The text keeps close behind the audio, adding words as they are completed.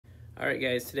All right,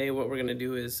 guys, today what we're gonna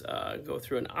do is go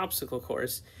through an obstacle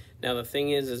course. Now, the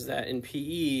thing is that in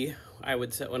PE, I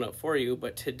would set one up for you,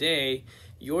 but today,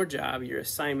 your job, your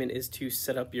assignment is to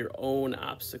set up your own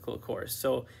obstacle course.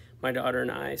 So my daughter and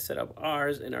I set up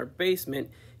ours in our basement.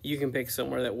 You can pick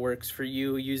somewhere that works for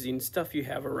you using stuff you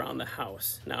have around the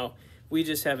house. Now, we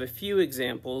just have a few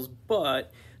examples,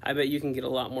 but I bet you can get a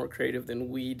lot more creative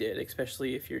than we did,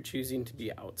 especially if you're choosing to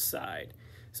be outside.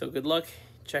 So good luck.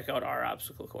 Check out our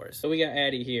obstacle course. So we got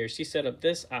Addie here. She set up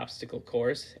this obstacle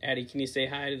course. Addie, can you say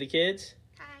hi to the kids?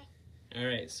 Hi. All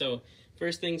right, so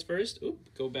first things first,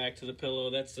 go back to the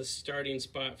pillow. That's the starting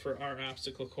spot for our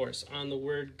obstacle course. On the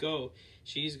word go,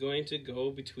 she's going to go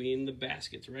between the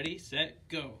baskets. Ready, set,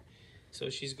 go.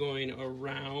 So she's going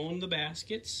around the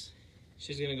baskets.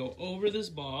 She's gonna go over this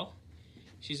ball.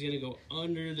 She's gonna go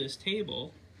under this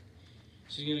table.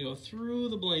 She's gonna go through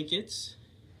the blankets.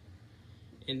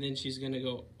 And then she's gonna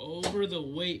go over the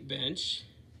weight bench.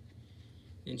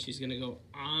 And she's gonna go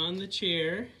on the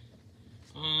chair,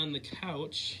 on the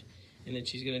couch, and then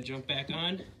she's gonna jump back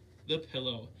on the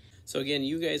pillow. So again,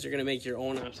 you guys are gonna make your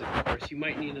own obstacle course. You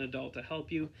might need an adult to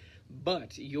help you,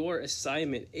 but your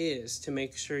assignment is to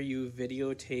make sure you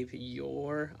videotape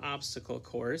your obstacle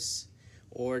course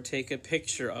or take a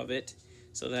picture of it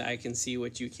so that I can see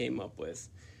what you came up with.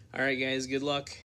 All right, guys, good luck.